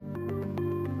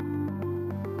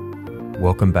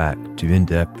Welcome back to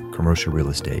In-Depth Commercial Real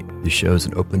Estate. This show is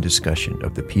an open discussion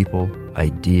of the people,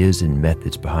 ideas, and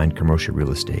methods behind commercial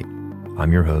real estate.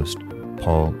 I'm your host,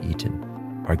 Paul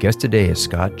Eaton. Our guest today is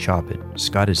Scott Choppett.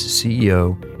 Scott is the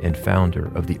CEO and founder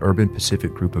of the Urban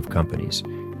Pacific Group of Companies,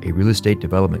 a real estate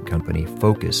development company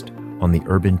focused on the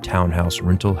urban townhouse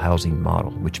rental housing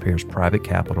model, which pairs private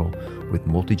capital with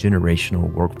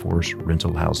multi-generational workforce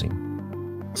rental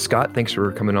housing. Scott, thanks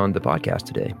for coming on the podcast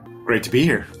today. Great to be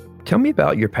here. Tell me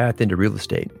about your path into real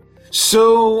estate.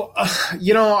 So,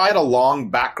 I had a long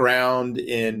background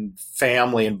in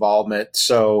family involvement,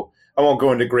 so I won't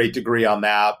go into great degree on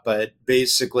that, but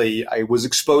basically I was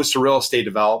exposed to real estate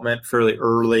development fairly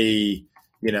early,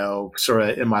 sort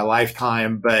of in my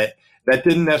lifetime, but that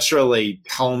didn't necessarily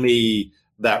tell me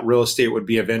that real estate would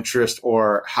be of interest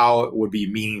or how it would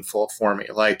be meaningful for me.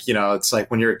 It's like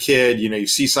when you're a kid, you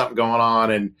see something going on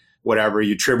and whatever,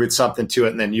 you attribute something to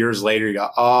it. And then years later you go,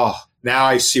 oh, now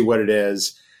I see what it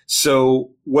is.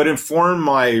 So what informed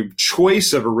my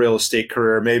choice of a real estate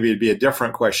career, maybe it'd be a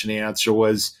different question to answer,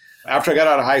 was after I got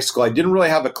out of high school, I didn't really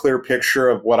have a clear picture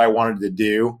of what I wanted to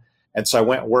do. And so I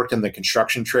went and worked in the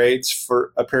construction trades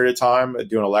for a period of time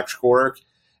doing electrical work.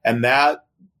 And that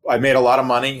I made a lot of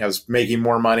money. I was making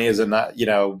more money as a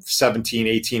 17,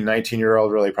 18,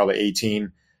 19-year-old, really probably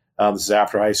 18. This is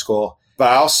after high school.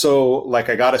 But I also,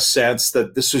 I got a sense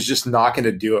that this was just not going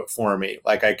to do it for me.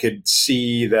 I could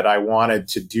see that I wanted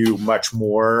to do much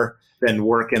more than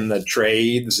work in the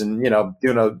trades. And,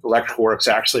 doing electrical work's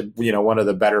actually, one of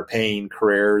the better paying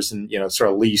careers and, sort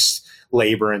of least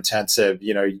labor intensive.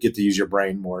 You get to use your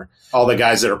brain more. All the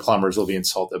guys that are plumbers will be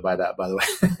insulted by that, by the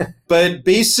way. But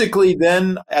basically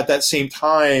then at that same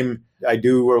time, I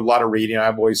do a lot of reading.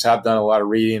 I've always have done a lot of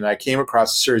reading. I came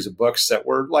across a series of books that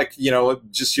were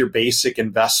just your basic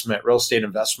real estate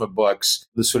investment books.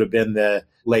 This would have been the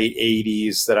late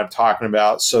 80s that I'm talking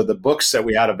about. So the books that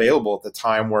we had available at the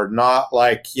time were not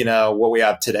like, what we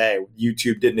have today.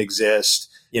 YouTube didn't exist.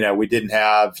 We didn't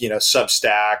have,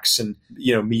 Substacks and,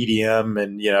 Medium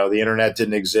and, the internet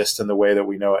didn't exist in the way that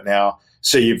we know it now.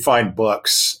 So you'd find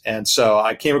books. And so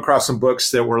I came across some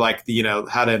books that were like,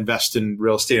 how to invest in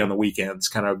real estate on the weekends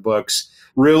kind of books,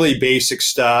 really basic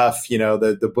stuff.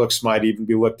 The books might even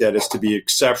be looked at as to be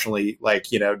exceptionally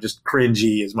just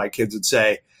cringy, as my kids would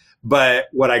say. But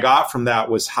what I got from that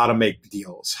was how to make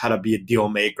deals, how to be a deal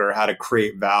maker, how to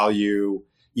create value,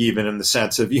 even in the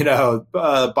sense of,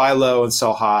 buy low and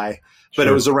sell high. But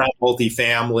It was around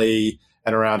multifamily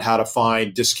and around how to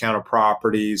find discounted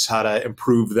properties, how to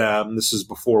improve them. This is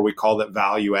before we called it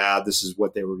value add. This is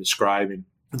what they were describing.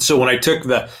 And so when I took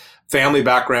the family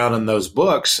background in those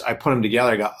books, I put them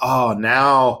together. I go, oh,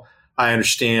 now I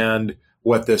understand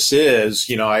what this is.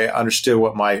 I understood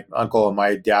what my uncle and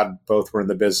my dad both were in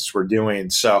the business were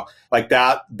doing. So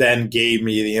that then gave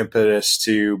me the impetus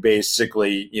to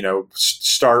basically,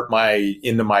 start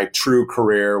into my true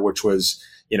career, which was,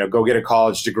 go get a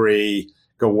college degree,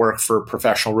 go work for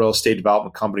professional real estate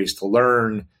development companies to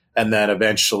learn. And then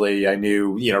eventually I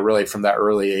knew, really from that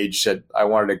early age that I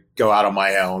wanted to go out on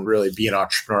my own, really be an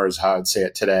entrepreneur is how I'd say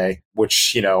it today,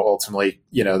 which, ultimately,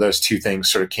 those two things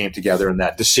sort of came together in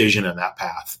that decision and that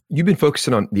path. You've been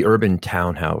focusing on the urban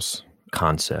townhouse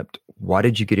concept. Why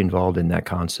did you get involved in that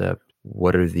concept?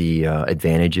 What are the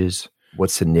advantages?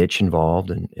 What's the niche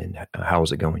involved and how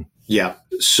is it going? Yeah.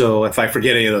 So if I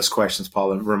forget any of those questions,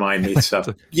 Paul, remind me. So,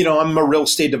 I'm a real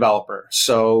estate developer.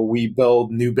 So we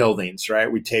build new buildings, right?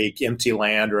 We take empty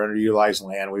land or underutilized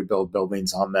land. We build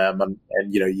buildings on them.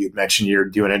 And you mentioned you're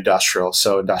doing industrial.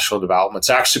 So industrial development's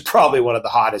actually probably one of the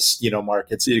hottest,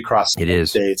 markets across the United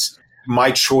States.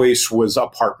 My choice was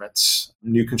apartments,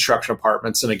 new construction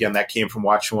apartments. And again, that came from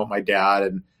watching what my dad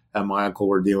and my uncle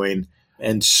were doing.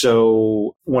 And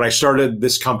so when I started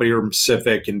this company, Urban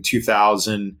Pacific, in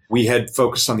 2000, we had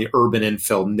focused on the urban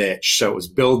infill niche. So it was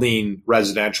building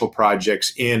residential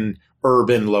projects in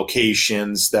urban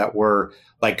locations that were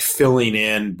filling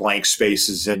in blank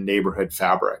spaces in neighborhood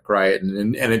fabric, right?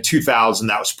 And in 2000,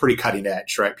 that was pretty cutting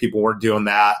edge, right? People weren't doing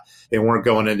that. They weren't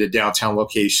going into downtown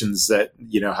locations that,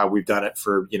 how we've done it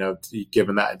for,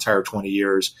 given that entire 20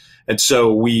 years. And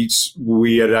so we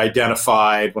had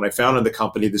identified, when I founded the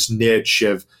company, this niche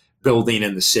of building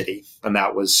in the city. And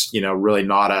that was, really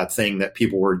not a thing that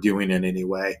people were doing in any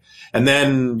way. And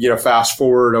then, fast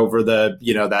forward over the,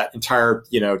 that entire,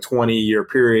 20-year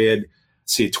period,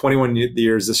 21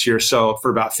 years this year. So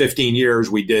for about 15 years,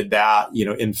 we did that,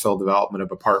 infill development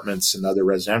of apartments and other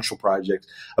residential projects.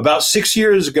 About 6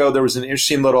 years ago, there was an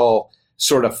interesting little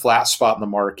sort of flat spot in the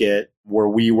market where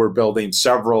we were building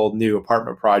several new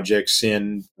apartment projects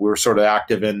we were sort of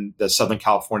active in the Southern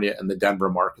California and the Denver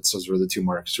markets. Those were the two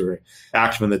markets we were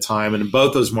active in the time. And in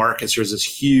both those markets, there was this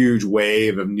huge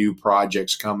wave of new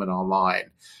projects coming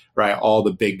online, right? All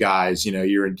the big guys,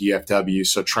 you're in DFW.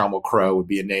 So Trammell Crow would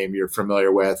be a name you're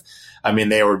familiar with. I mean,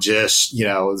 they were just,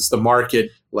 it's the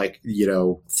market,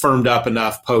 firmed up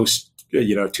enough post,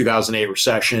 2008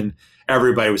 recession.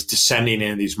 Everybody was descending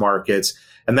into these markets.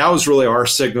 And that was really our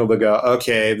signal to go,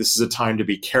 okay, this is a time to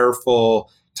be careful,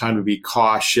 time to be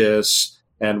cautious.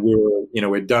 And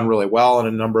we'd done really well on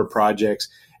a number of projects.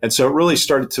 And so it really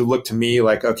started to look to me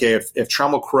like, okay, if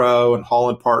Trammell Crow and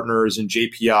Holland Partners and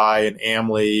JPI and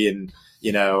Amley and,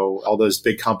 all those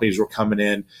big companies were coming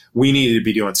in, we needed to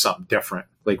be doing something different.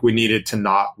 Like we needed to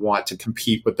not want to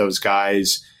compete with those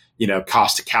guys.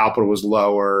 Cost of capital was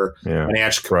lower,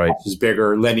 financial cost was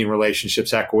bigger, lending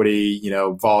relationships, equity,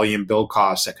 volume, build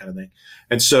costs, that kind of thing.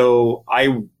 And so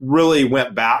I really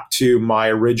went back to my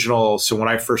original. So when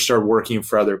I first started working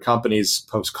for other companies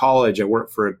post-college, I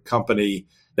worked for a company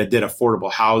that did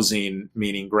affordable housing,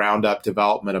 meaning ground up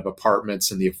development of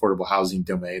apartments in the affordable housing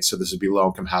domain. So this would be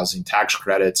low-income housing, tax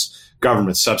credits,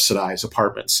 government subsidized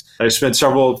apartments. I spent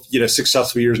several,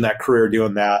 successful years in that career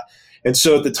doing that. And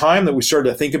so at the time that we started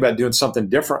to think about doing something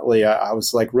differently, I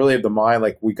was like really of the mind,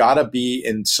 like we got to be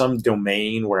in some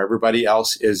domain where everybody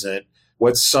else isn't.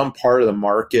 What's some part of the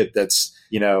market that's,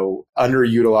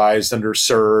 underutilized,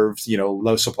 underserved,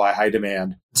 low supply, high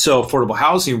demand. So affordable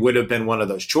housing would have been one of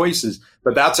those choices,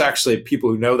 but that's actually, people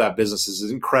who know that business is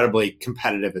incredibly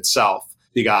competitive itself.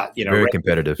 You got, very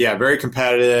competitive. Yeah, very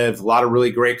competitive. A lot of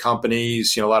really great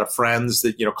companies, a lot of friends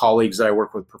that, colleagues that I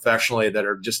work with professionally that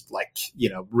are just like,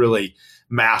 really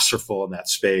masterful in that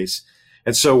space.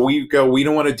 And so we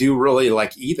don't want to do really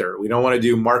like either. We don't want to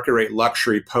do market rate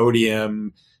luxury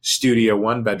podium studio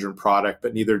 1-bedroom product,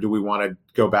 but neither do we want to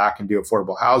go back and do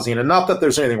affordable housing. And not that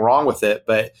there's anything wrong with it,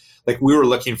 but like we were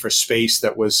looking for space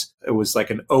that was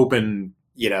like an open,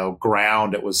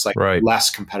 ground. It was like less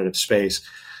competitive space.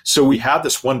 So we had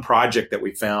this one project that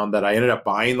we found that I ended up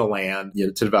buying the land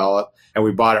to develop, and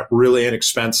we bought it really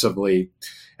inexpensively.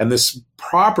 And this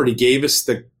property gave us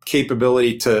the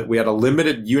capability we had a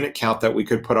limited unit count that we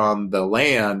could put on the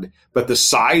land, but the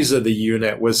size of the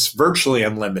unit was virtually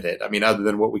unlimited. I mean, other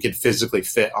than what we could physically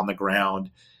fit on the ground.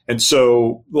 And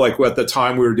so like at the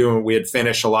time we were doing, we had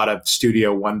finished a lot of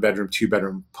studio 1-bedroom,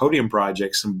 2-bedroom podium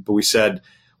projects. But we said,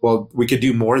 well, we could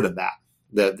do more than that.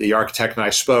 The architect and I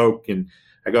spoke, and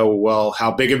I go, well,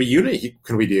 how big of a unit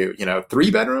can we do?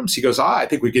 3 bedrooms? He goes, I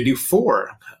think we could do 4.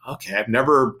 Okay. I've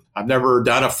never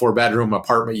done a 4-bedroom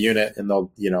apartment unit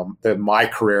in my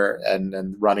career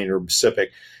and running Urban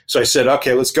Pacific. So I said,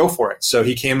 okay, let's go for it. So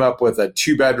he came up with a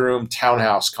 2-bedroom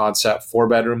townhouse concept,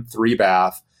 4-bedroom,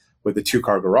 3-bath with a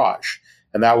 2-car garage.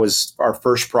 And that was our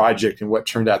first project in what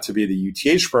turned out to be the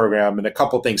UTH program. And a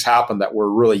couple of things happened that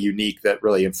were really unique that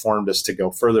really informed us to go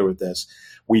further with this.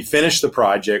 We finished the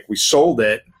project. We sold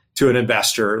it to an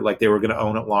investor, like they were going to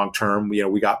own it long term.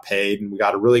 We got paid, and we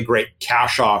got a really great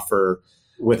cash offer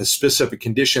with a specific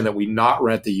condition that we not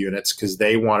rent the units because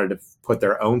they wanted to put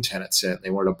their own tenants in. They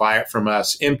wanted to buy it from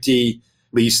us empty,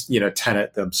 lease,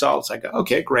 tenant themselves. I go,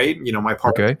 okay, great. My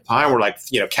partner at the time, we're like,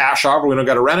 cash offer. We don't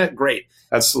got to rent it. Great.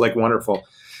 That's like wonderful.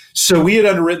 So we had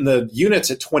underwritten the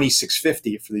units at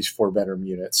 $2,650 for these 4-bedroom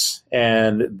units,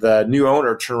 and the new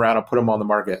owner turned around and put them on the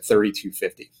market at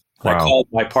 $3,250. Wow. I called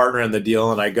my partner in the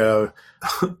deal and I go,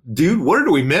 dude, what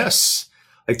did we miss?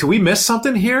 Like, did we miss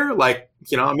something here? Like,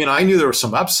 I knew there was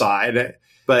some upside,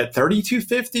 but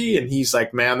 $3,250, and he's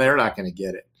like, man, they're not going to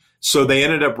get it. So they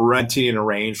ended up renting in a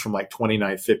range from like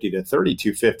 $2,950 to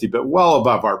 $3,250, but well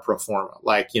above our pro forma,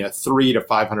 like, $300 to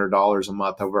 $500 a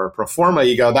month over our pro forma.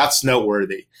 You go, that's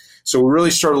noteworthy. So we really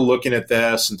started looking at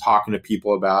this and talking to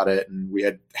people about it. And we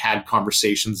had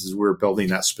conversations as we were building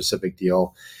that specific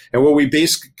deal. And what we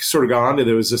basically sort of got onto,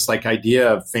 there was this like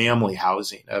idea of family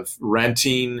housing, of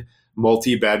renting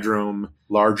multi-bedroom,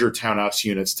 larger townhouse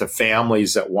units to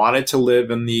families that wanted to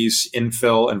live in these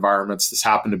infill environments. This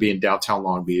happened to be in downtown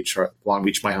Long Beach,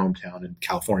 my hometown in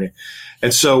California.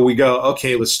 And so we go,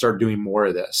 okay, let's start doing more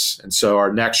of this. And so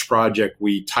our next project,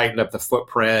 we tightened up the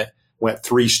footprint, went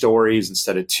 3 stories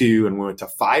instead of 2, and we went to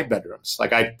 5 bedrooms.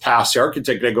 Like I passed the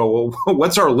architect and I go, well,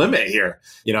 what's our limit here?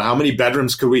 How many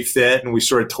bedrooms could we fit? And we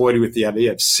sort of toyed with the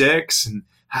idea of 6. And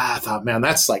I thought, man,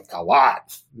 that's like a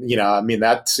lot.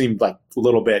 That seemed like a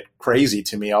little bit crazy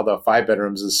to me, although 5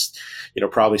 bedrooms is,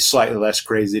 probably slightly less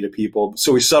crazy to people.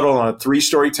 So we settled on a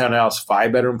 3-story townhouse,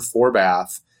 5-bedroom,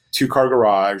 4-bath, 2-car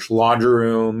garage, laundry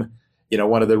room,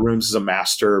 One of the rooms is has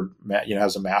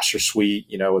a master suite,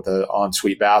 with an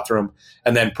ensuite bathroom.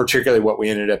 And then particularly what we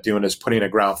ended up doing is putting a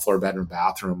ground floor bedroom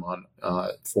bathroom on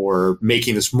for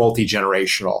making this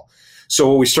multi-generational. So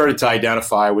what we started to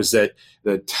identify was that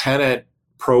the tenant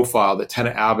profile, the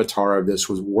tenant avatar of this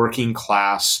was working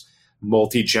class,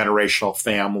 multi-generational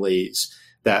families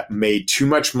that made too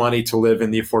much money to live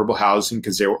in the affordable housing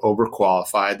because they were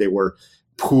overqualified. They were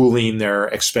pooling their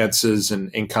expenses and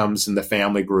incomes in the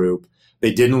family group.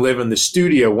 They didn't live in the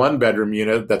studio one bedroom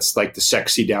unit that's like the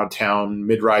sexy downtown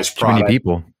mid-rise product.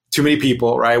 Too many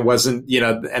people, right? Wasn't,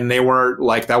 and they weren't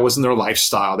like, that wasn't their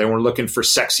lifestyle. They weren't looking for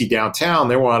sexy downtown.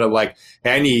 They wanted like,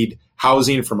 hey, I need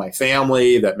housing for my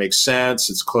family that makes sense.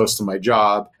 It's close to my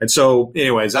job. And so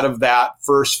anyways, out of that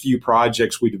first few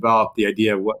projects, we developed the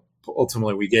idea of what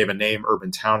ultimately we gave a name,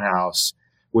 Urban Townhouse,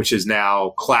 which is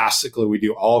now classically, we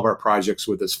do all of our projects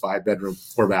with this 5-bedroom,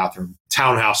 4-bathroom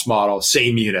townhouse model,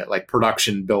 same unit, like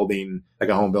production building, like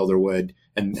a home builder would,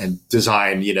 and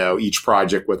design, each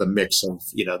project with a mix of,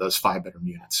 those 5-bedroom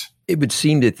units. It would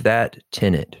seem that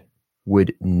tenant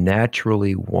would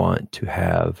naturally want to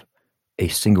have a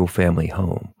single family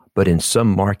home, but in some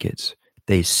markets,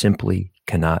 they simply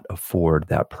cannot afford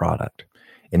that product.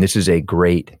 And this is a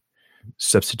great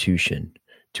substitution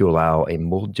to allow a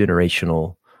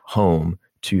multi-generational home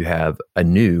to have a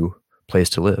new place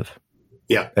to live.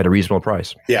 Yeah. At a reasonable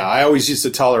price. Yeah. I always used to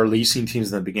tell our leasing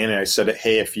teams in the beginning, I said,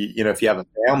 hey, if you have a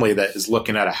family that is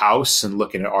looking at a house and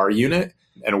looking at our unit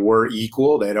and we're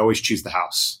equal, they'd always choose the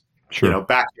house. Sure.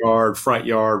 Backyard, front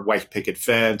yard, white picket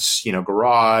fence,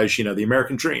 garage, the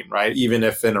American dream, right? Even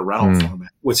if in a rental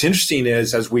format. What's interesting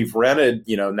is as we've rented,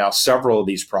 now several of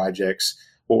these projects,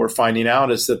 what we're finding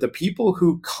out is that the people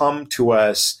who come to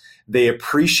us, they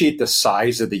appreciate the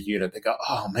size of the unit. They go,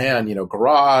 oh man,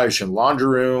 garage and laundry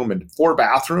room and 4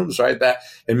 bathrooms, right? That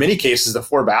in many cases, the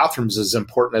 4 bathrooms is as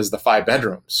important as the 5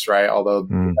 bedrooms, right? Although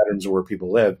the bedrooms are where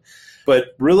people live.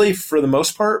 But really, for the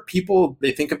most part, people,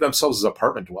 they think of themselves as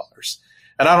apartment dwellers.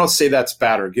 And I don't say that's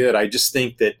bad or good. I just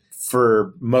think that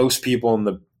for most people in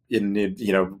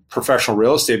the professional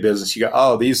real estate business, you go,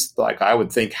 oh, these, like, I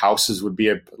would think houses would be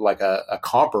a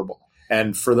comparable.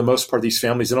 And for the most part, these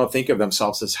families, they don't think of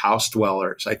themselves as house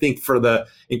dwellers. I think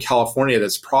in California,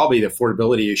 that's probably the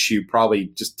affordability issue probably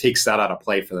just takes that out of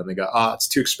play for them. They go, it's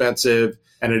too expensive.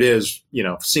 And it is,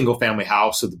 single family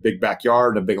house with a big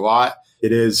backyard and a big lot.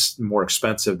 It is more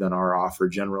expensive than our offer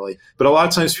generally. But a lot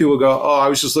of times people go, I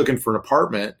was just looking for an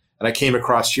apartment and I came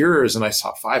across yours and I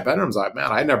saw 5 bedrooms. Like,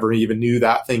 man, I never even knew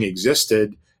that thing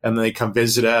existed. And then they come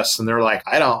visit us and they're like,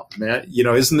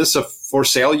 isn't this a for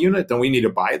sale unit? Don't we need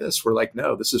to buy this? We're like,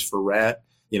 no, this is for rent,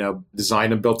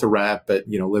 designed and built to rent, but,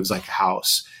 lives like a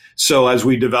house. So as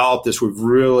we develop this, we've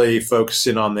really focused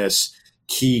in on this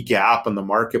key gap in the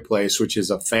marketplace, which is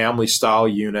a family style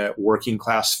unit, working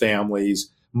class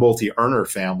families, multi-earner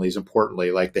families,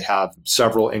 importantly, like they have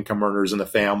several income earners in the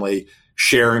family,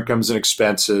 share incomes and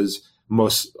expenses,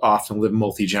 most often live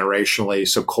multi-generationally.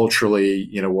 So culturally,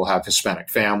 we'll have Hispanic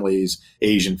families,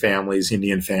 Asian families,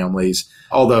 Indian families,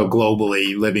 although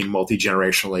globally living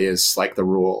multi-generationally is like the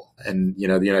rule. And,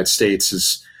 the United States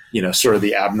is, sort of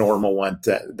the abnormal one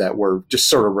that we're just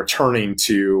sort of returning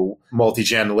to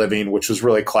multi-gen living, which was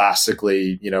really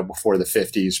classically, before the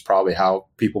 50s, probably how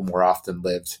people more often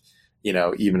lived,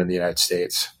 even in the United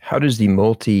States. How does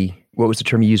what was the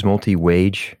term you used,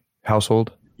 multi-wage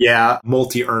household? Yeah,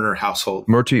 multi-earner household.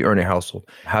 Multi-earner household.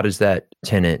 How does that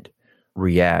tenant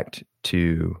react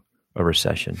to a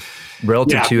recession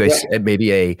relative to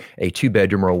maybe a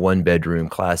 2-bedroom or a 1-bedroom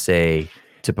Class A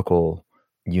typical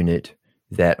unit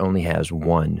that only has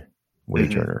 1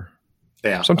 wage earner?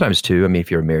 Yeah. Sometimes 2. I mean, if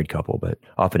you're a married couple, but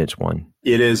often it's 1.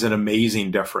 It is an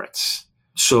amazing difference.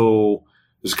 So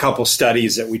there's a couple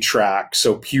studies that we track.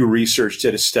 So Pew Research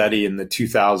did a study in the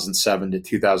 2007 to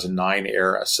 2009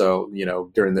 era. So,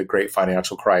 during the great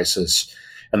financial crisis,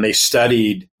 and they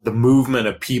studied the movement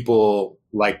of people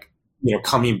like,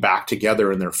 coming back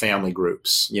together in their family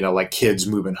groups, like kids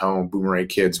moving home, boomerang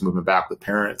kids moving back with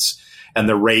parents, and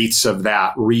the rates of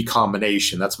that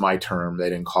recombination. That's my term. They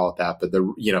didn't call it that, but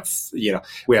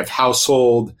we have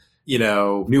household,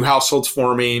 new households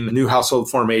forming, new household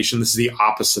formation. This is the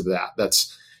opposite of that.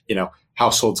 That's,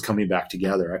 households coming back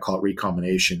together. I call it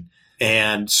recombination.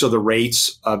 And so the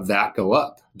rates of that go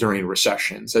up during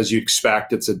recessions. As you'd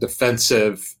expect, it's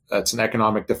an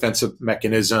economic defensive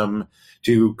mechanism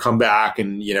to come back.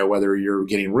 And, whether you're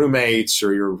getting roommates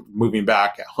or you're moving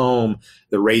back at home,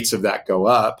 the rates of that go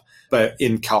up. But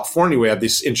in California, we have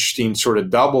this interesting sort of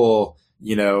double,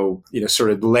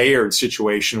 sort of layered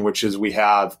situation, which is we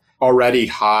have already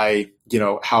high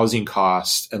housing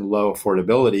costs and low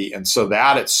affordability. And so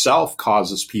that itself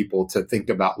causes people to think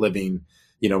about living,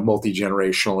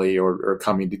 multi-generationally or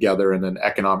coming together in an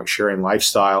economic sharing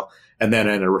lifestyle. And then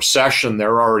in a recession,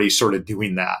 they're already sort of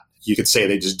doing that. You could say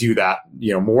they just do that,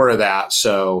 more of that.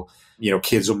 So,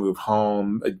 kids will move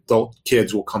home, adult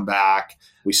kids will come back.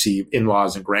 We see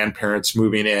in-laws and grandparents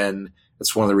moving in.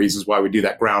 That's one of the reasons why we do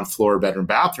that ground floor bedroom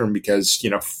bathroom, because,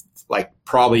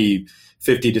 probably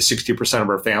 50 to 60% of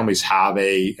our families have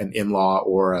an in-law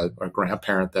or a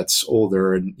grandparent that's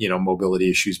older, and, mobility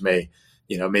issues may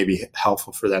be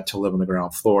helpful for that to live on the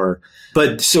ground floor.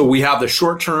 But so we have the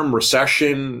short-term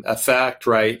recession effect,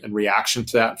 right? And reaction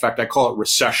to that. In fact, I call it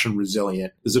recession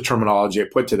resilient is the terminology I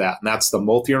put to that. And that's the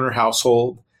multi-earner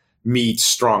household meets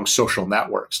strong social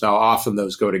networks. Now, often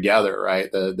those go together,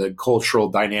 right? The cultural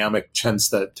dynamic tends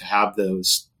to have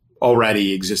those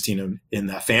already existing in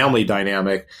that family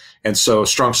dynamic. And so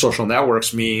strong social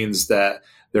networks means that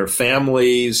their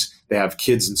families, they have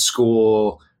kids in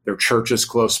school, their churches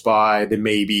close by, they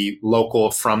may be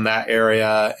local from that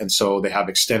area. And so they have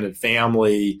extended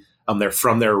family. They're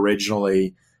from there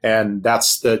originally. And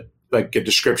that's a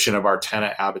description of our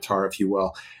tenant avatar, if you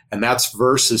will. And that's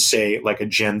versus, say, like a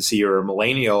Gen Z or a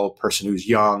millennial person who's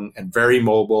young and very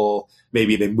mobile.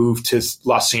 Maybe they moved to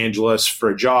Los Angeles for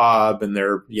a job and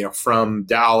they're, from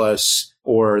Dallas,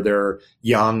 or they're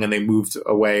young and they moved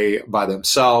away by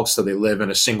themselves. So they live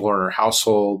in a single earner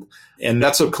household. And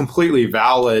that's a completely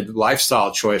valid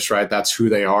lifestyle choice, right? That's who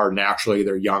they are naturally.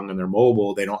 They're young and they're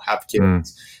mobile. They don't have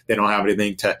kids. They don't have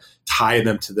anything to tie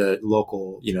them to the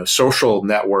local, social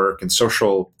network and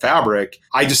social fabric.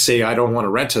 I just say I don't want to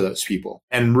rent to those people.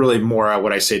 And really more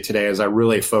what I say today is I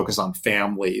really focus on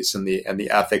families and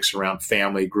the ethics around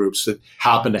family groups that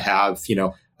happen to have,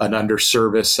 an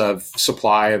underservice of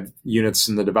supply of units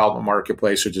in the development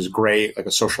marketplace, which is great, like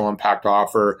a social impact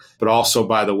offer. But also,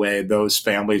 by the way, those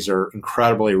families are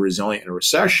incredibly resilient in a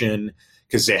recession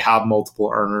because they have multiple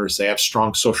earners. They have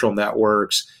strong social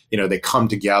networks. They come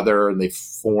together and they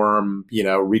form,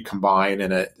 recombine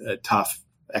in a tough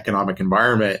economic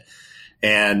environment.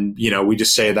 And, we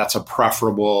just say that's a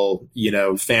preferable,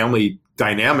 family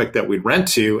dynamic that we'd rent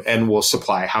to, and we'll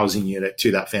supply a housing unit to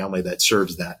that family that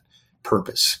serves that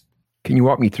purpose. Can you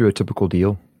walk me through a typical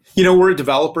deal? We're a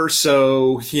developer,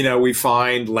 so, we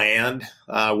find land.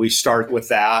 We start with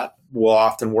that. We'll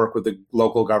often work with the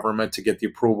local government to get the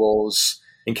approvals.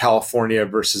 In California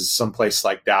versus someplace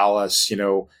like Dallas,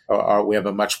 we have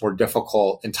a much more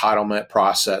difficult entitlement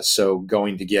process. So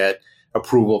going to get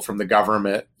approval from the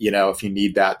government, if you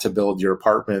need that to build your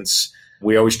apartments,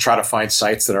 we always try to find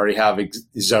sites that already have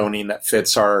zoning that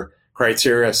fits our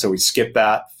criteria. So we skip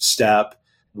that step.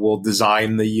 We'll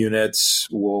design the units.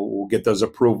 We'll get those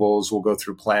approvals. We'll go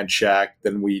through plan check.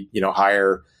 Then we,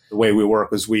 hire. The way we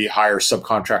work is we hire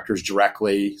subcontractors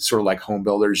directly, sort of like home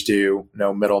builders do,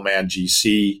 no middleman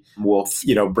GC. We'll,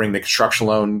 bring the construction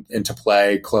loan into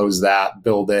play, close that,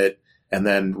 build it, and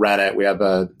then rent it. We have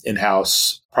a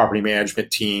in-house property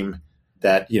management team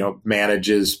that,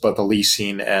 manages both the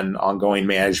leasing and ongoing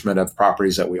management of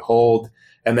properties that we hold.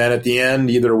 And then at the end,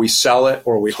 either we sell it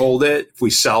or we hold it. If we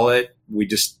sell it, we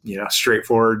just,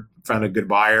 straightforward, find a good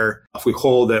buyer. If we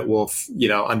hold it, we'll,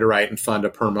 underwrite and fund a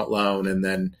permanent loan and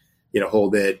then,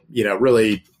 hold it.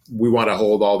 Really, we want to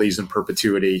hold all these in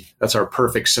perpetuity. That's our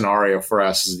perfect scenario for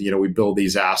us is, we build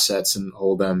these assets and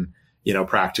hold them,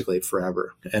 practically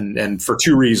forever. And for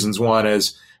two reasons. One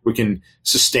is we can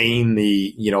sustain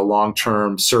the,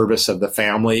 long-term service of the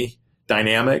family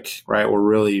dynamic, right? We're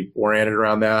really oriented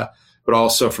around that. But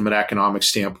also from an economic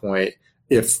standpoint,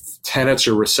 if tenants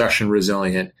are recession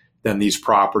resilient, then these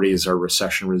properties are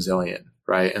recession resilient,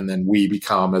 right? And then we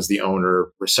become, as the owner,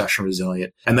 recession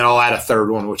resilient. And then I'll add a third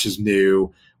one, which is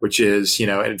new, which is,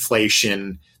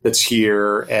 inflation that's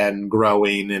here and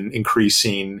growing and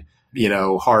increasing,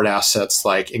 hard assets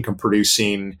like income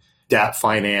producing, debt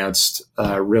financed,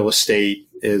 real estate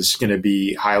is going to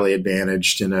be highly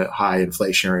advantaged in a high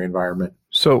inflationary environment.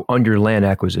 So on your land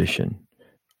acquisition,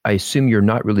 I assume you're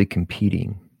not really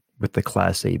competing with the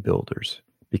Class A builders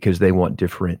because they want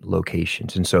different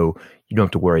locations. And so you don't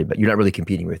have to worry about, you're not really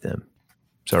competing with them.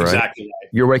 Is that right? Exactly right.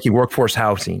 You're making workforce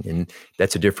housing, and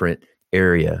that's a different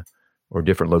area or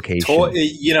different location.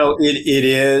 It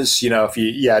is, if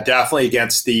you, definitely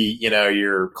against the,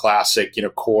 your classic,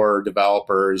 core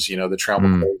developers, the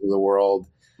Trammell Crows of the world.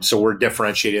 So we're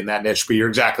differentiating that niche, but you're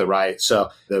exactly right. So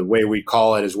the way we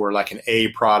call it is we're like an A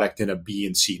product in a B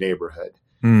and C neighborhood.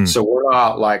 So we're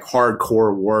not like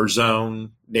hardcore war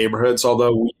zone neighborhoods,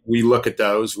 although we look at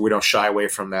those. We don't shy away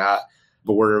from that.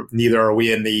 but neither are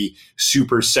we in the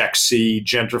super sexy,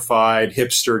 gentrified,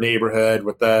 hipster neighborhood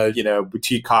with the,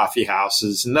 boutique coffee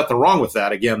houses. And nothing wrong with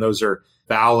that. Again, those are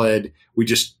valid.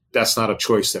 That's not a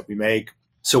choice that we make.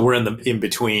 So we're in the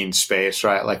in-between space,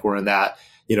 right? Like we're in that,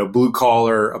 blue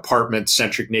collar apartment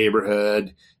centric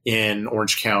neighborhood in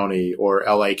Orange County or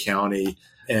LA County.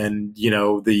 And,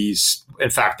 in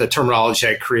fact, the terminology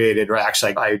I created, or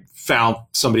actually I found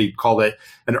somebody called it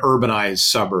an urbanized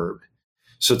suburb.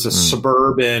 So it's a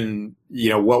suburban,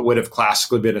 what would have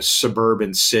classically been a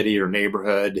suburban city or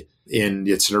neighborhood in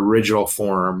its original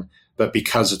form, but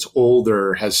because it's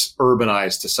older, has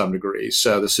urbanized to some degree.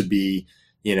 So this would be,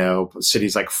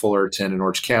 cities like Fullerton in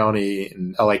Orange County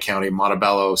and LA County,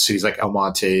 Montebello, cities like El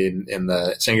Monte in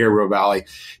the San Gabriel Valley.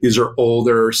 These are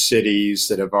older cities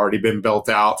that have already been built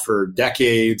out for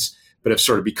decades, but have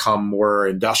sort of become more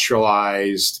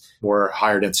industrialized, more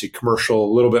higher density commercial,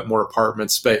 a little bit more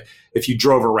apartments. But if you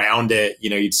drove around it,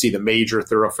 you'd see the major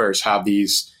thoroughfares have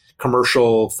these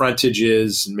commercial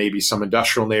frontages and maybe some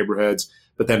industrial neighborhoods.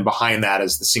 But then behind that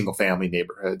is the single family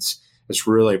neighborhoods. It's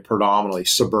really predominantly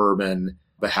suburban,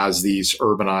 but has these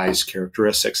urbanized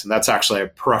characteristics. And that's actually a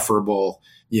preferable,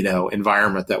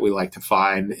 environment that we like to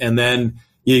find. And then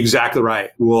you're exactly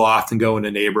right. We'll often go into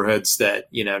neighborhoods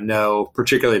that, know,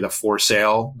 particularly the for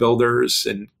sale builders.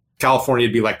 In California,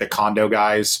 it'd be like the condo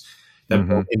guys that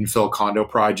build infill condo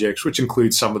projects, which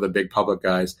includes some of the big public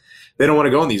guys. They don't want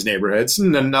to go in these neighborhoods,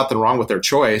 and then nothing wrong with their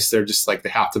choice. They're just like, they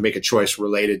have to make a choice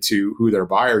related to who their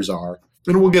buyers are.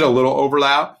 And we'll get a little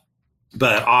overlap.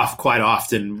 But quite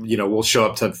often, we'll show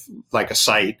up to like a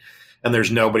site and there's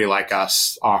nobody like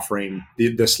us offering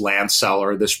this land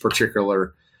seller this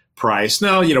particular price.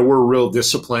 Now, we're real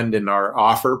disciplined in our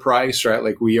offer price, right?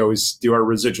 Like we always do our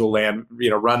residual land,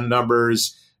 run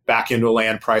numbers back into a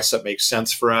land price that makes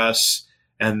sense for us.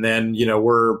 And then,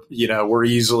 we're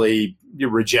easily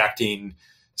rejecting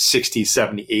 60,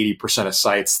 70, 80% of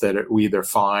sites that we either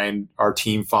find, our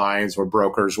team finds, or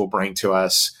brokers will bring to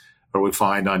us, or we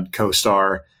find on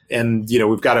CoStar. And,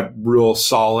 we've got a real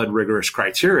solid, rigorous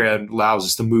criteria and allows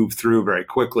us to move through very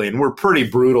quickly. And we're pretty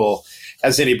brutal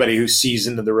as anybody who's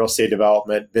seasoned in the real estate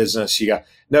development business. You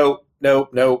go,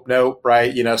 nope,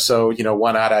 right? So,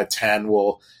 1 out of 10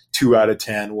 2 out of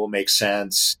 10 will make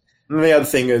sense. And the other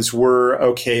thing is we're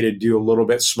okay to do a little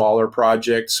bit smaller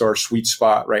projects. So our sweet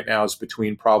spot right now is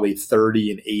between probably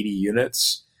 30 and 80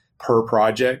 units per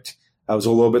project. That was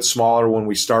a little bit smaller when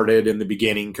we started in the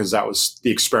beginning because that was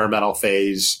the experimental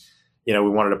phase. We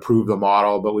wanted to prove the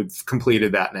model, but we've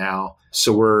completed that now.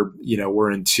 So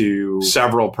we're into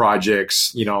several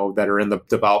projects, that are in the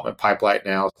development pipeline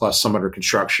now, plus some under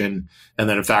construction. And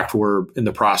then in fact, we're in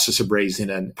the process of raising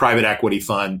a private equity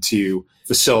fund to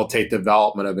facilitate the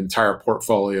development of an entire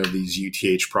portfolio of these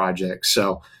UTH projects.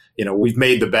 So, we've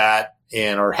made the bet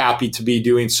and are happy to be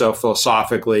doing so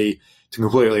philosophically, to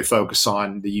completely focus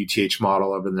on the UTH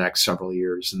model over the next several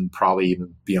years and probably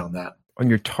even beyond that. On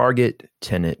your target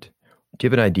tenant, do you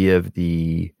have an idea of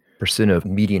the percent of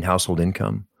median household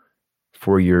income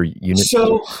for your unit?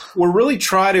 So we're really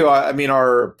trying to,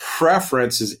 our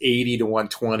preference is 80 to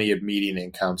 120 of median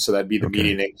income. So that'd be the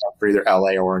median income for either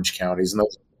LA or Orange counties. And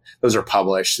those are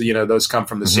published. Those come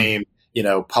from the same,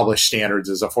 published standards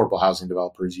as affordable housing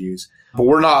developers use. But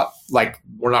we're not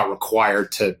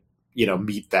required to,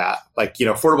 meet that. Like,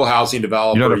 affordable housing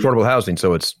developer. You're not affordable housing,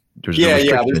 so there's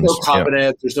no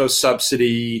covenant, there's no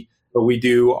subsidy, but we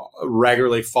do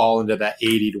regularly fall into that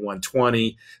 80 to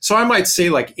 120. So I might say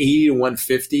like 80 to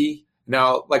 150.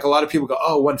 Now, like a lot of people go,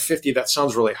 150, that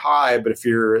sounds really high. But if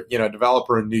you're, a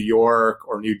developer in New York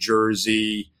or New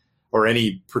Jersey or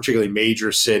any particularly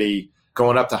major city,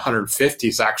 going up to 150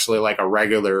 is actually like a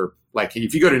regular, like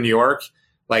if you go to New York,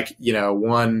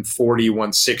 140,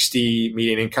 160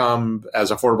 median income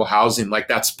as affordable housing, like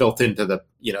that's built into the,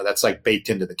 that's like baked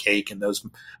into the cake in those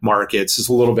markets. It's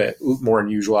a little bit more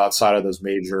unusual outside of those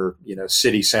major,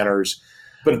 city centers.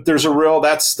 But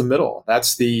that's the middle.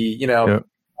 That's the,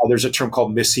 there's a term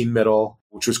called missing middle,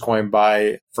 which was coined by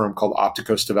a firm called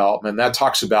Opticos Development. That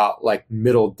talks about like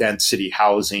middle density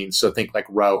housing. So think like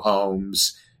row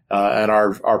homes. And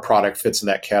our product fits in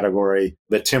that category.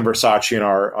 That Tim Versace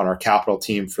on our capital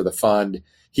team for the fund,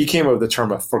 he came up with the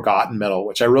term of forgotten middle,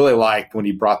 which I really liked when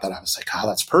he brought that up. I was like,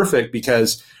 that's perfect,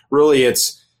 because really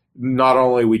it's not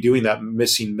only are we doing that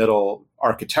missing middle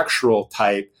architectural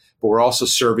type, but we're also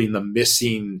serving the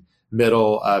missing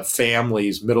middle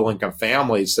families, middle income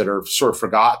families that are sort of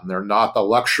forgotten. They're not the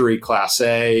luxury class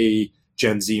A,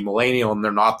 Gen Z millennial, and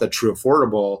they're not the true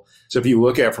affordable. So if you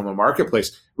look at it from a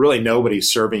marketplace, really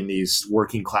nobody's serving these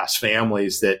working class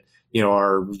families that,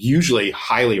 are usually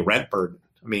highly rent burdened.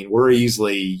 I mean, we're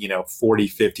easily, 40,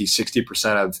 50,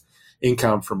 60% of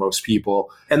income for most people.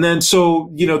 And then,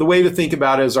 so, the way to think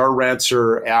about it is our rents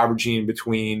are averaging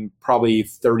between probably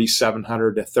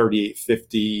 3,700 to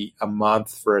 3,850 a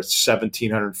month for a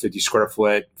 1,750 square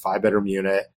foot, 5-bedroom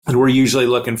unit. And we're usually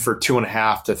looking for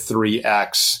 2.5 to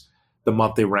 3x the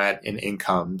monthly rent in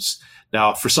incomes.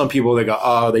 Now, for some people, they go,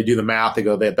 oh, they do the math. They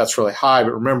go, that's really high.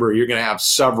 But remember, you're going to have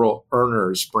several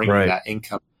earners bringing that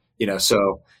income.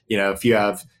 So, if you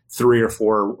have 3 or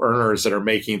 4 earners that are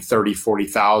making 30,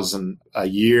 40,000 a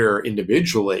year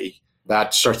individually,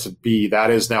 that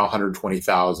is now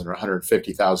 120,000 or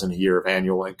 150,000 a year of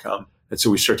annual income. And so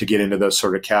we start to get into those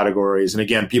sort of categories. And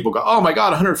again, people go, oh my God,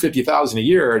 150,000 a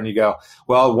year. And you go,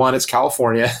 well, one, it's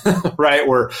California, right?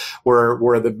 We're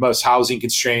the most housing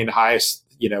constrained, highest,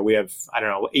 we have,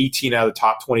 18 out of the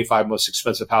top 25 most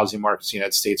expensive housing markets in the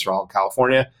United States are all in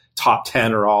California. Top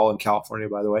 10 are all in California,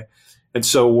 by the way. And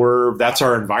so that's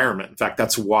our environment. In fact,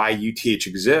 that's why UTH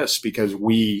exists, because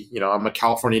I'm a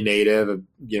California native, I've,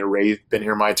 been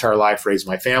here my entire life, raised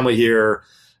my family here.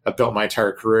 I've built my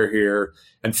entire career here.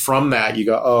 And from that, you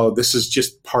go, oh, this is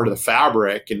just part of the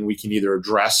fabric, and we can either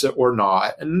address it or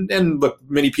not. And look,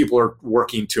 many people are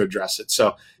working to address it.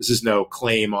 So this is no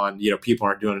claim on, people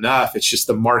aren't doing enough. It's just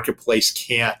the marketplace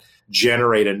can't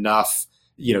generate enough,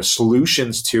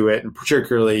 solutions to it. And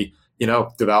particularly,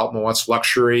 development wants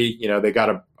luxury, they got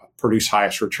to produce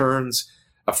highest returns.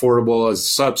 Affordable is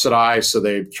subsidized, so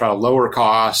they try to lower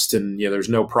cost, and there's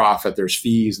no profit, there's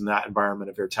fees in that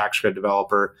environment if you're a tax credit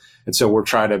developer. And so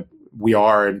we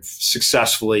are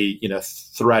successfully,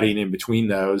 threading in between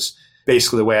those.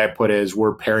 Basically, the way I put it is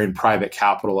we're pairing private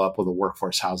capital up with a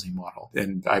workforce housing model,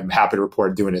 and I'm happy to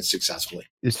report doing it successfully.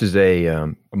 This is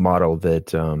a model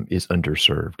that is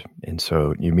underserved, and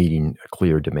so you're meeting a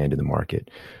clear demand in the market.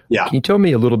 Yeah. Can you tell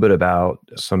me a little bit about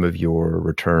some of your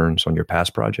returns on your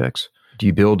past projects? Do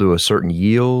you build to a certain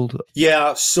yield?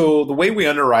 Yeah. So the way we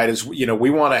underwrite is, we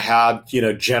want to have,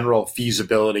 general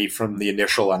feasibility from the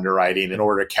initial underwriting in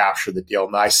order to capture the deal.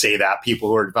 And I say that people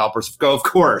who are developers go, of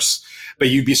course, but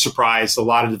you'd be surprised. A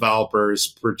lot of developers,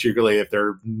 particularly if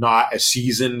they're not as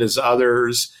seasoned as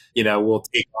others, will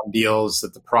take on deals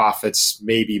that the profits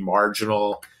may be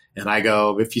marginal. And I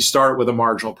go, if you start with a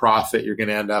marginal profit, you're going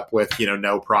to end up with,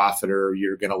 no profit, or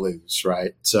you're going to lose,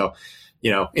 right? So,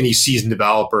 any seasoned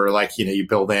developer, you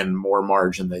build in more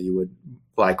margin than you would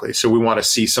likely. So we want to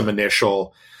see some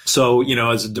initial. So,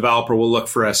 as a developer, we'll look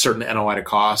for a certain NOI to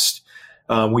cost.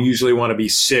 We usually want to be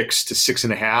 6 to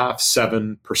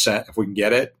 6.5%, 7% if we can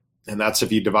get it. And that's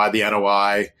if you divide the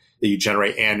NOI that you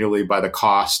generate annually by the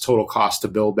total cost to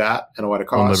build that NOI to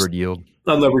cost. Unlevered yield.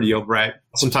 Unlevered yield, right.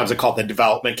 Sometimes I call it the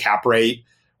development cap rate,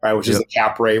 right, which is the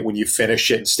cap rate when you finish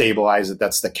it and stabilize it.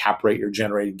 That's the cap rate you're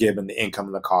generating given the income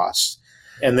and the cost.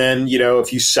 And then,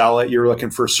 if you sell it, you're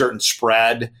looking for a certain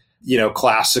spread.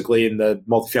 Classically in the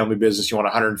multifamily business, you want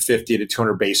 150 to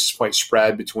 200 basis point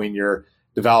spread between your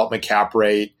development cap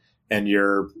rate and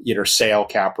your sale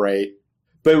cap rate.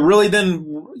 But really then,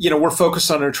 we're focused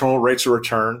on internal rates of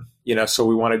return. So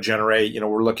we want to generate,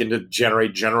 we're looking to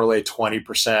generate generally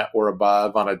 20% or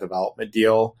above on a development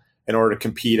deal in order to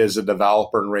compete as a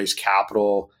developer and raise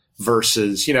capital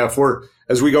versus,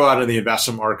 as we go out in the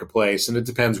investment marketplace, and it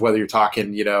depends whether you're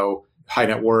talking, high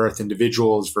net worth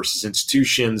individuals versus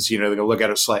institutions, they're going to look at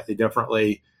it slightly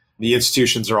differently. The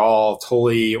institutions are all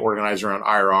totally organized around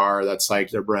IRR. That's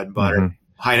like their bread and butter. Mm-hmm.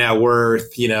 High net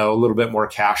worth, a little bit more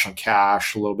cash on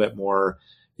cash, a little bit more,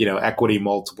 equity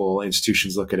multiple.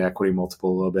 Institutions look at equity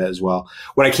multiple a little bit as well.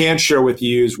 What I can share with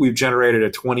you is we've generated a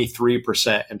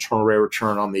 23% internal rate of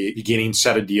return on the beginning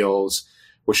set of deals,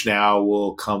 which now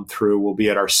will come through. We'll be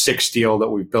at our 6th deal that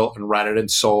we've built and rented and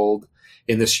sold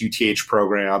in this UTH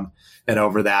program. And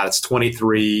over that, it's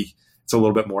 23. It's a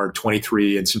little bit more,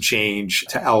 23 and some change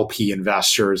to LP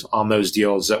investors on those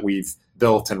deals that we've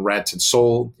built and rent and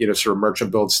sold, sort of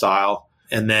merchant build style.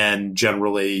 And then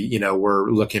generally,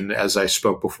 we're looking, as I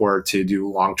spoke before, to do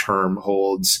long-term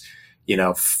holds,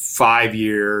 5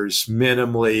 years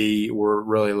minimally. We're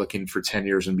really looking for 10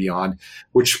 years and beyond,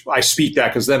 which I speak that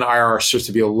because then IRR starts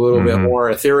to be a little bit more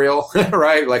ethereal,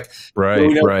 right? Like, what do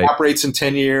we know cap rates in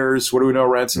 10 years? What do we know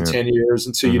rents in 10 years?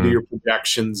 And so you do your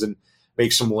projections and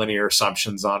make some linear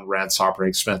assumptions on rents,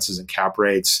 operating expenses, and cap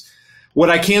rates. What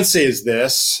I can say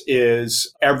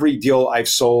is every deal I've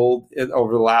sold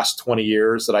over the last 20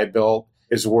 years that I built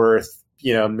is worth,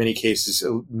 in many cases,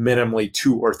 minimally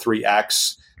 2 or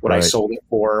 3x what I sold it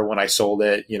for when I sold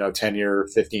it, 10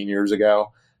 15 years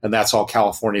ago. And that's all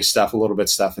California stuff, a little bit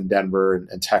stuff in Denver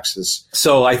and Texas.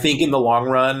 So I think in the long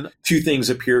run, 2 things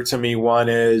appear to me. One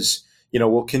is,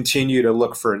 we'll continue to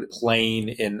look for playing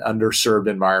in underserved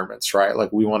environments, right?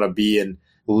 Like we want to be in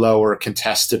lower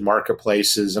contested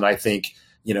marketplaces. And I think,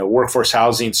 workforce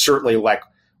housing, certainly like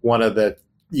one of the,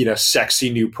 sexy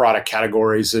new product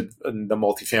categories in the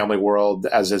multifamily world,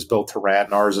 as is built to rent.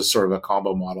 And ours is sort of a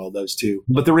combo model of those two.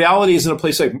 But the reality is in a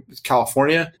place like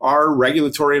California, our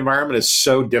regulatory environment is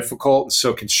so difficult and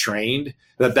so constrained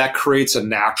that creates a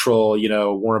natural,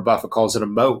 Warren Buffett calls it a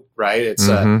moat, right? It's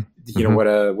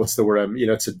what's the word?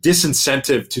 It's a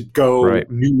disincentive to go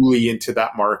newly into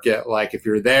that market. Like if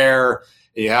you're there,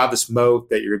 you have this moat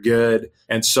that you're good.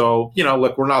 And so,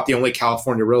 look, we're not the only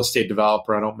California real estate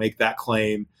developer. I don't make that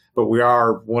claim, but we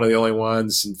are one of the only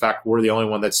ones. In fact, we're the only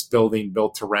one that's building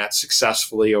built to rent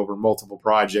successfully over multiple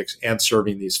projects and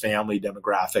serving these family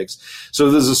demographics. So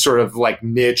this is sort of like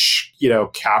niche,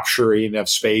 capturing of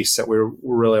space that we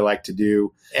really like to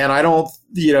do. And I don't,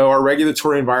 our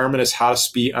regulatory environment is has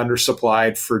to be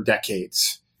undersupplied for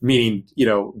decades. Meaning,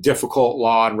 difficult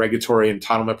law and regulatory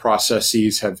entitlement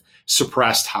processes have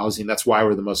suppressed housing. That's why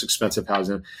we're the most expensive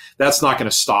housing. That's not going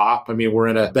to stop. I mean, we're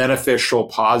in a beneficial,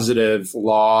 positive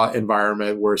law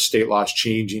environment where state law is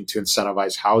changing to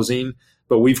incentivize housing.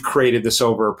 But we've created this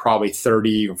over probably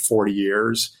 30 or 40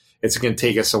 years. It's going to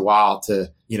take us a while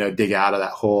to, dig out of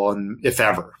that hole. And if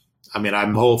ever, I mean,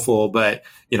 I'm hopeful, but,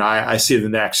 I see the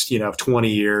next, 20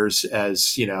 years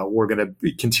as, we're going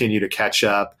to continue to catch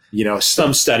up.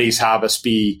 Some studies have us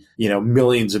be,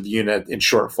 millions of unit in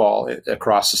shortfall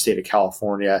across the state of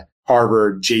California.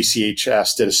 Harvard,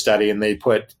 JCHS did a study and they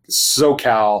put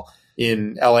SoCal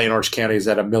in LA and Orange counties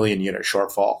at 1 million unit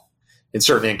shortfall in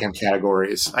certain income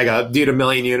categories. I got, dude, 1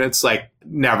 million units, like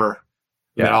never.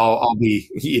 Yeah. And I'll be,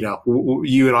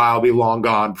 you and I'll be long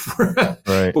gone before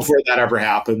that ever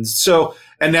happens. So,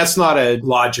 and that's not a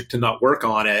logic to not work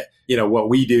on it. What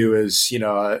we do is,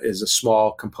 is a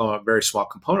small component, very small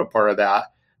component part of that.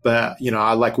 But,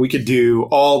 we could do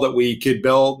all that we could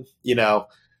build,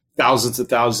 thousands and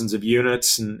thousands of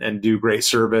units and do great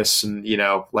service and,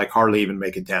 hardly even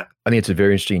make a dent. I think it's a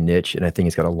very interesting niche and I think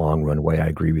it's got a long runway. I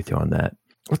agree with you on that.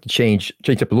 I'll have to change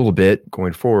up a little bit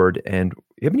going forward. And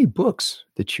you have any books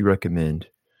that you recommend,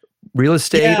 real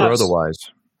estate or otherwise?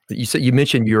 You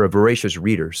mentioned you're a voracious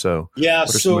reader, so yeah.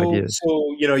 So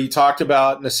you talked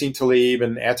about Nassim Taleb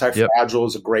and Anti-Fragile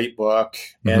is a great book,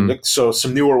 and so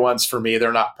some newer ones for me.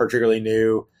 They're not particularly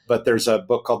new, but there's a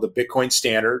book called The Bitcoin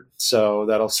Standard, so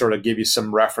that'll sort of give you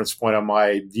some reference point on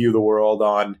my view of the world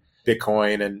on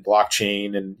Bitcoin and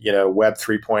blockchain and Web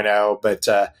 3.0. But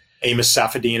Amos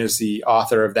Safadine is the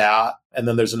author of that. And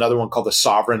then there's another one called The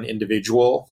Sovereign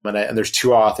Individual. And there's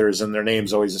two authors and their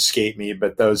names always escape me.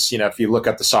 But those, if you look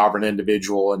up The Sovereign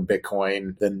Individual and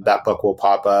Bitcoin, then that book will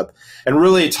pop up. And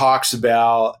really it talks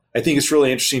about, I think it's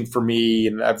really interesting for me.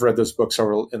 And I've read those books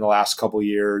over in the last couple of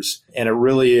years. And it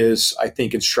really is, I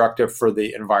think, instructive for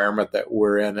the environment that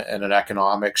we're in and an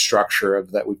economic structure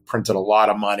of that we've printed a lot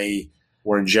of money.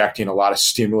 We're injecting a lot of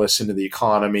stimulus into the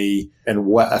economy and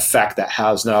what effect that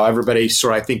has. Now, everybody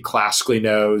sort of, I think, classically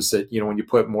knows that, when you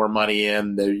put more money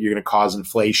in, that you're going to cause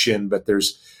inflation, but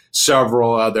there's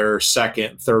several other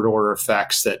second, third order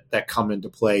effects that come into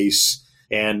place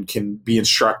and can be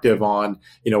instructive on,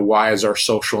 why is our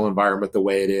social environment the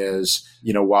way it is?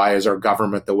 Why is our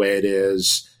government the way it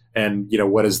is? And,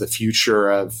 what is the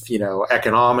future of,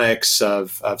 economics,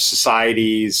 of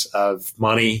societies, of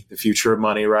money, the future of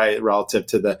money, right? Relative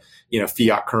to the,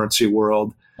 fiat currency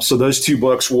world. So those two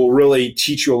books will really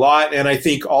teach you a lot. And I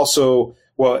think also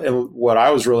what I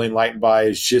was really enlightened by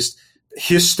is just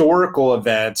historical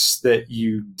events that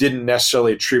you didn't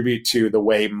necessarily attribute to the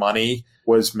way money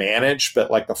was managed, but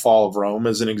like the fall of Rome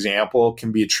as an example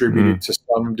can be attributed to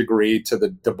some degree to the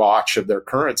debauch of their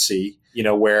currency,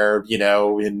 where,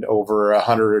 in over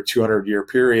 100 or 200 year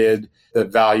period, the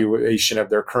valuation of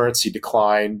their currency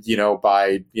declined,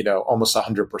 by, almost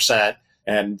 100%.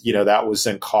 And, that was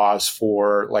then cause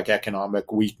for like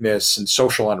economic weakness and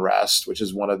social unrest, which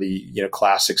is one of the,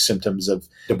 classic symptoms of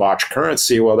debauched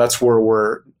currency. Well, that's where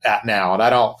we're at now. And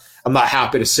I'm not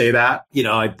happy to say that,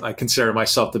 I consider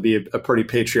myself to be a pretty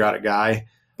patriotic guy,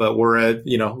 but we're at,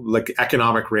 like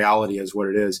economic reality is what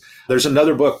it is. There's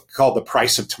another book called The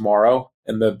Price of Tomorrow,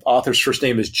 and the author's first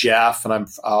name is Jeff, and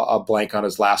I'll blank on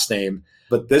his last name.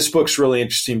 But this book's really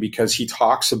interesting because he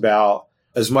talks about,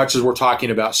 as much as we're talking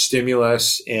about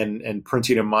stimulus and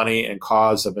printing of money and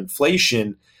cause of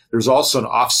inflation, there's also an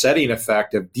offsetting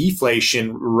effect of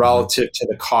deflation relative to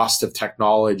the cost of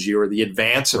technology or the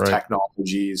advance of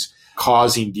technologies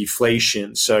causing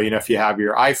deflation. So, if you have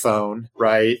your iPhone,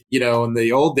 right, in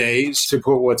the old days, to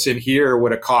put what's in here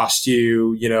would have cost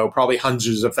you, probably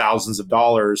hundreds of thousands of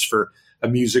dollars for a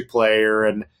music player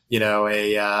and,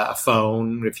 a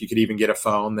phone, if you could even get a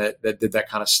phone that did that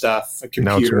kind of stuff, a computer.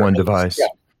 Now it's one device. Yeah.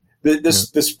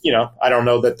 This, I don't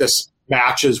know that this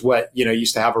matches what,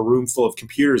 used to have a room full of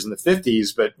computers in the 50s,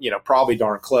 but, probably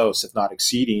darn close, if not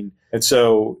exceeding. And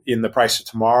so in The Price of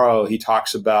Tomorrow, he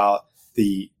talks about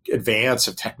the advance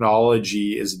of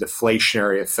technology is a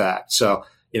deflationary effect. So,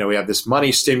 we have this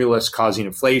money stimulus causing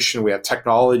inflation. We have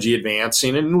technology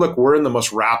advancing. And look, we're in the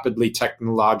most rapidly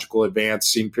technological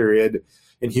advancing period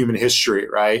in human history,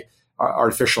 right?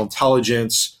 Artificial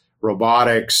intelligence,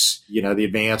 robotics, the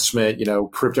advancement,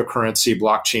 cryptocurrency,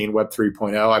 blockchain, Web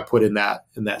 3.0, I put in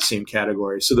that same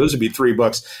category. So those would be 3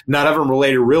 books, none of them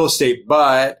related to real estate,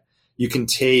 but you can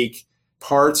take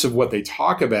parts of what they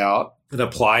talk about and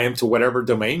apply them to whatever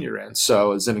domain you're in.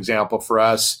 So as an example for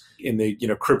us in the,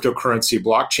 cryptocurrency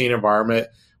blockchain environment,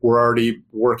 we're already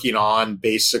working on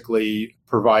basically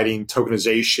providing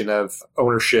tokenization of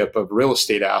ownership of real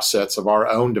estate assets of our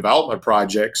own development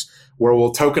projects, where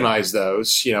we'll tokenize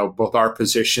those, both our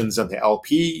positions and the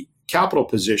LP capital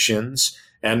positions.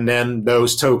 And then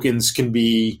those tokens can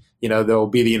be, they'll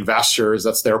be the investors.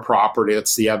 That's their property.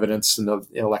 It's the evidence in the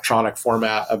electronic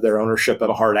format of their ownership of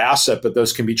a hard asset, but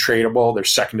those can be tradable.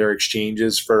 There's secondary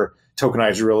exchanges for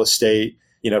tokenized real estate.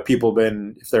 People have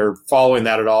been, if they're following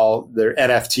that at all, they're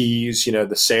NFTs,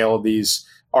 the sale of these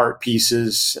art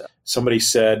pieces. Somebody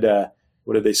said,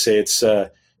 what did they say? It's,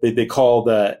 they call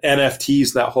the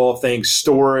NFTs, that whole thing,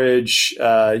 storage,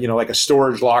 like a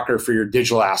storage locker for your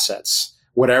digital assets,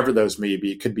 whatever those may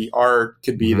be. It could be art,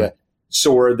 could be the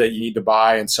sword that you need to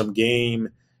buy in some game.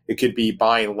 It could be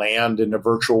buying land in a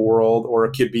virtual world, or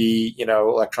it could be,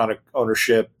 electronic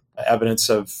ownership, evidence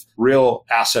of real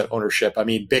asset ownership. I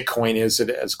mean, Bitcoin is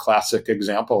a classic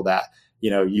example of that.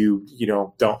 You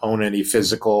don't own any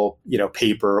physical,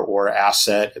 paper or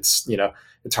asset. It's,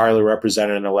 entirely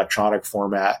represented in an electronic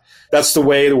format. That's the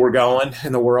way that we're going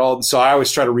in the world. And so I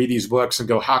always try to read these books and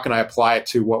go, how can I apply it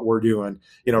to what we're doing?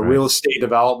 Right. Real estate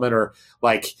development, or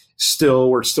like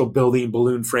we're still building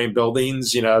balloon frame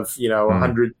buildings,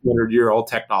 100, 200-year-old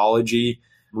technology.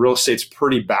 Real estate's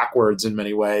pretty backwards in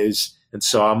many ways. And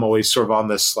so I'm always sort of on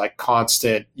this like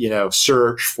constant,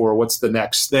 search for what's the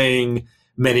next thing.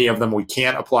 Many of them we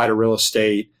can't apply to real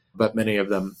estate, but many of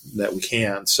them that we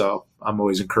can. So I'm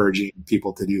always encouraging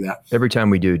people to do that. Every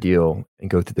time we do a deal and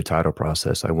go through the title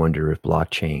process, I wonder if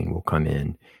blockchain will come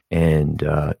in and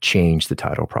change the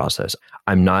title process.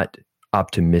 I'm not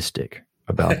optimistic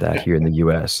about that here in the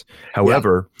US.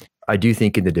 However, I do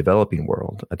think in the developing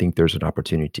world, I think there's an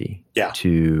opportunity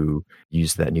to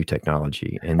use that new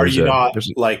technology. And are you not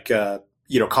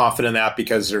confident in that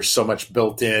because there's so much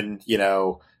built-in,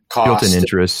 cost, built-in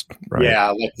interest, right?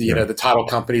 Yeah, the title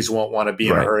companies won't want to be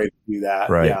in a hurry to do that,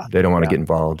 right? Yeah. They don't want to get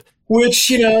involved. Which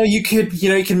you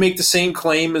can make the same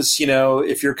claim as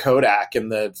if you're Kodak in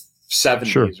the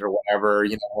 70s or whatever.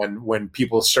 When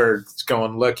people started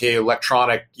going, look, hey,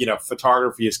 electronic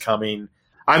photography is coming.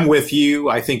 I'm with you.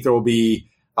 I think there will be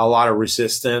a lot of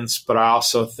resistance, but I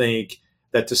also think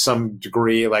that to some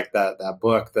degree, like that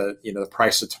book, The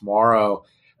Price of Tomorrow,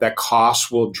 that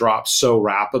costs will drop so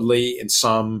rapidly in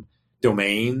some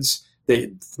domains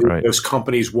that those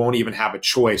companies won't even have a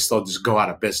choice. They'll just go out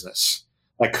of business,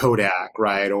 like Kodak,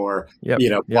 right? Or,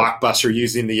 Blockbuster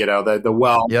using the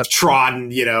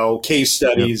well-trodden, case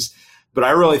studies. Yep. But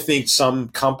I really think some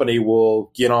company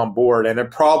will get on board,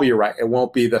 and probably you're right. It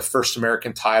won't be the First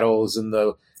American titles and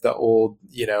the old,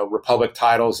 Republic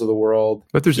titles of the world.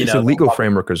 But there's a legal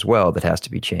framework as well that has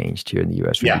to be changed here in the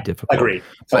U.S. Really difficult. Agreed.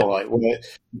 Totally.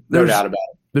 No doubt about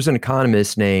it. There's an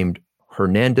economist named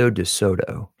Hernando de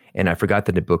Soto, and I forgot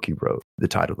the book he wrote, the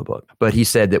title of the book. But he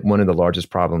said that one of the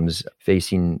largest problems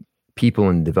facing people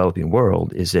in the developing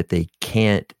world is that they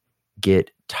can't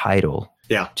get title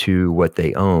to what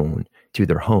they own, to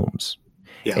their homes.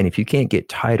 Yeah. And if you can't get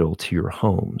title to your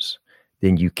homes,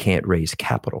 then you can't raise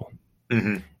capital.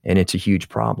 Mm-hmm. And it's a huge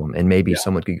problem. And maybe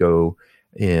someone could go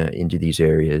into these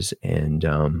areas and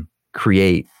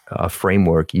create a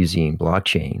framework using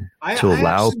blockchain to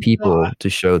allow people to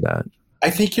show that. I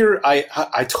think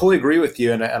I totally agree with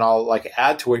you. And I'll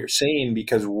add to what you're saying,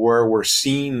 because where we're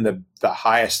seeing the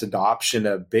highest adoption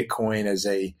of Bitcoin as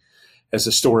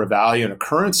a store of value and a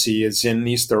currency is in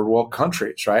these third world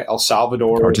countries, right? El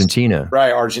Salvador, Argentina,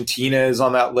 right? Argentina is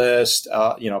on that list.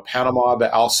 Panama,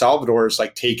 but El Salvador is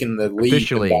taking the lead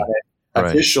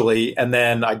officially. And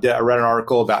then I read an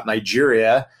article about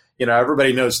Nigeria.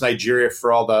 Everybody knows Nigeria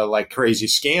for all the crazy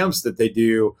scams that they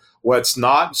do. What's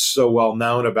not so well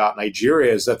known about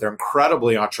Nigeria is that they're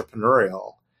incredibly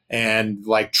entrepreneurial. and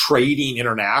like trading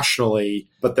internationally,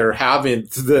 but they're having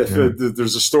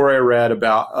there's a story I read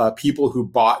about people who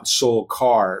bought and sold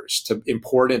cars to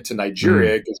import into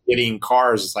Nigeria, because getting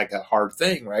cars is like a hard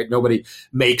thing, right? Nobody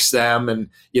makes them, and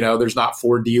there's not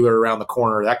Ford dealer around the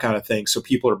corner, that kind of thing. So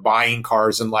people are buying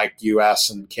cars in like US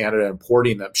and Canada,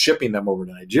 importing them, shipping them over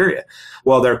to Nigeria.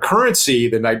 Well, their currency,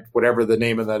 whatever the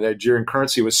name of the Nigerian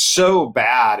currency, was so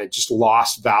bad, it just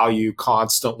lost value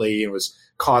constantly and was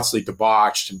constantly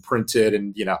debauched and printed,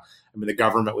 and the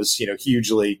government was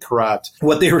hugely corrupt.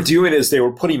 What they were doing is they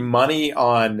were putting money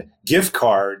on gift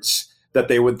cards that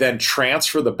they would then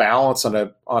transfer the balance on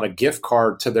a gift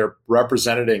card to their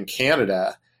representative in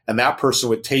Canada, and that person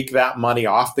would take that money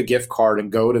off the gift card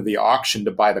and go to the auction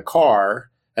to buy the car,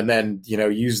 and then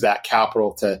use that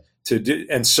capital to do.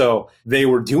 And so they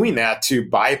were doing that to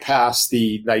bypass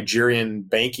the Nigerian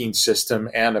banking system.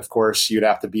 And of course, you'd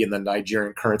have to be in the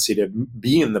Nigerian currency to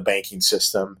be in the banking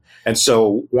system. And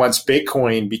so once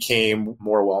Bitcoin became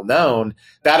more well known,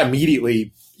 that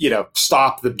immediately,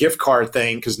 stopped the gift card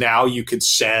thing, because now you could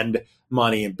send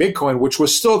money in Bitcoin, which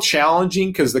was still challenging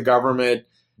because the government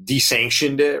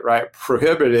desanctioned it, right?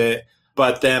 Prohibited it.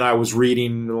 But then I was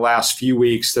reading in the last few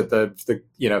weeks that the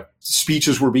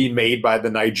speeches were being made by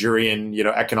the Nigerian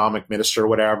economic minister or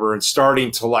whatever, and starting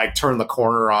to like turn the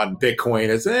corner on Bitcoin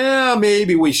as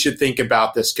maybe we should think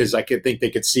about this, because I could think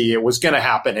they could see it was going to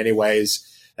happen anyways.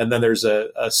 And then there's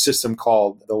a system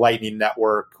called the Lightning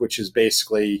Network, which is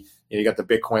basically you got the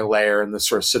Bitcoin layer, and this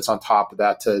sort of sits on top of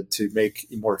that to make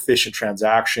more efficient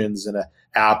transactions, and an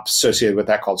app associated with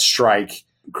that called Strike,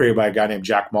 created by a guy named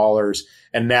Jack Mallers.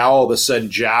 And now all of a sudden,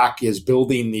 Jack is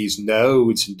building these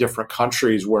nodes in different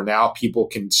countries where now people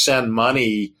can send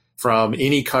money from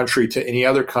any country to any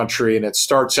other country. And it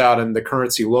starts out in the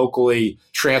currency locally,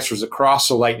 transfers across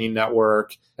the Lightning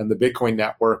Network and the Bitcoin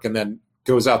network, and then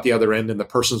goes out the other end in the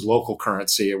person's local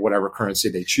currency or whatever currency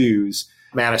they choose.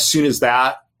 Man, as soon as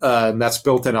that, and that's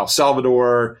built in El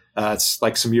Salvador, it's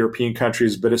like some European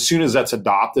countries, but as soon as that's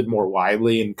adopted more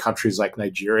widely in countries like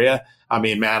Nigeria,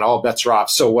 all bets are off.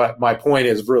 So what my point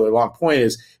is, really long point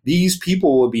is, these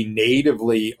people will be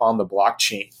natively on the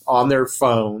blockchain, on their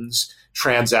phones,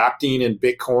 transacting in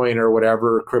Bitcoin or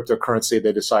whatever cryptocurrency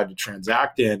they decide to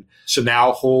transact in. So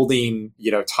now holding,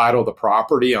 title to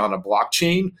property on a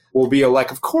blockchain will be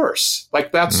of course,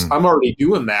 like I'm already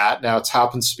doing that. Now it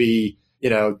happens to be,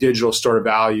 digital store of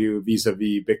value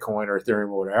vis-a-vis Bitcoin or Ethereum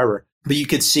or whatever. But you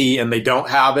could see, and they don't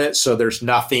have it. So there's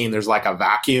nothing, there's like a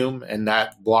vacuum, and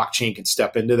that blockchain can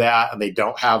step into that, and they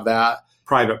don't have that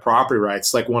private property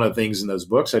rights. Like one of the things in those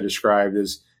books I described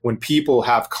is when people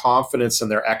have confidence in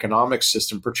their economic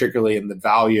system, particularly in the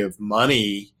value of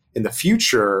money in the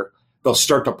future, they'll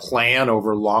start to plan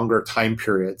over longer time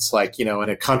periods. Like, in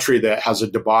a country that has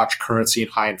a debauched currency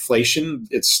and high inflation,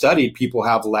 it's studied people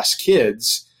have less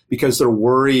kids because they're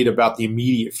worried about the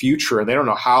immediate future, and they don't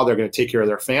know how they're going to take care of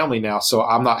their family now. So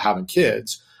I'm not having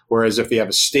kids. Whereas if they have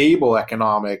a stable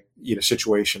economic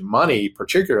situation, money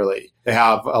particularly, they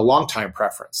have a long time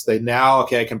preference. They now,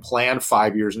 I can plan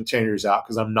 5 years and 10 years out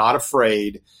because I'm not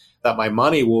afraid that my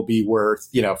money will be worth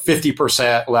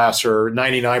 50% less or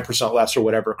 99% less or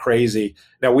whatever crazy.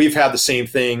 Now we've had the same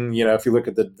thing. If you look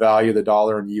at the value of the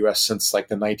dollar in the U.S. since like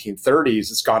the 1930s,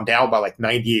 it's gone down by like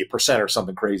 98% or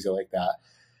something crazy like that.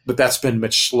 But that's been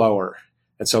much slower.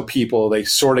 And so people, they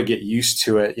sort of get used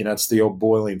to it. It's the old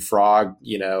boiling frog,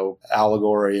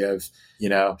 allegory of, you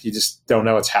just don't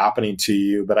know what's happening to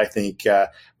you. But I think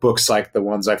books like the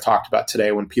ones I've talked about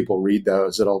today, when people read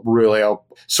those, it'll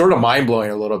sort of mind blowing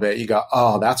a little bit. You go,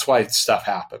 oh, that's why stuff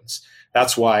happens.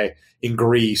 That's why in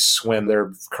Greece, when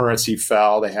their currency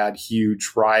fell, they had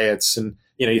huge riots, and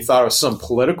you thought it was some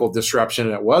political disruption,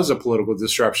 and it was a political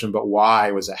disruption, but why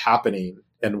was it happening?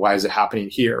 And why is it happening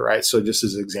here, right? So just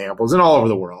as examples, and all over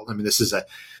the world. This is a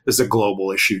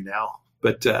global issue now.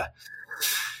 But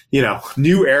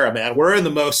new era, man. We're in the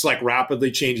most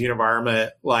rapidly changing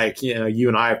environment you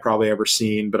and I have probably ever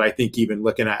seen. But I think even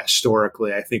looking at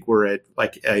historically, I think we're at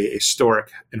a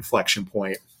historic inflection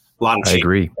point. A lot of change. I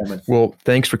agree. Well,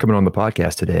 thanks for coming on the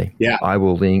podcast today. Yeah. I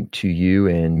will link to you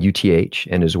and UTH,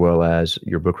 and as well as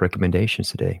your book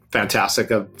recommendations today.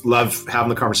 Fantastic. I love having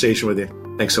the conversation with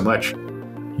you. Thanks so much.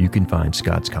 You can find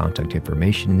Scott's contact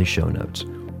information in the show notes.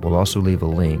 We'll also leave a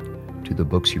link to the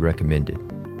books he recommended.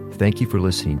 Thank you for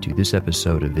listening to this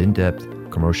episode of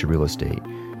In-Depth Commercial Real Estate.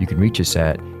 You can reach us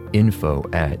at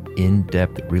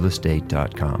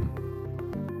info@indepthrealestate.com.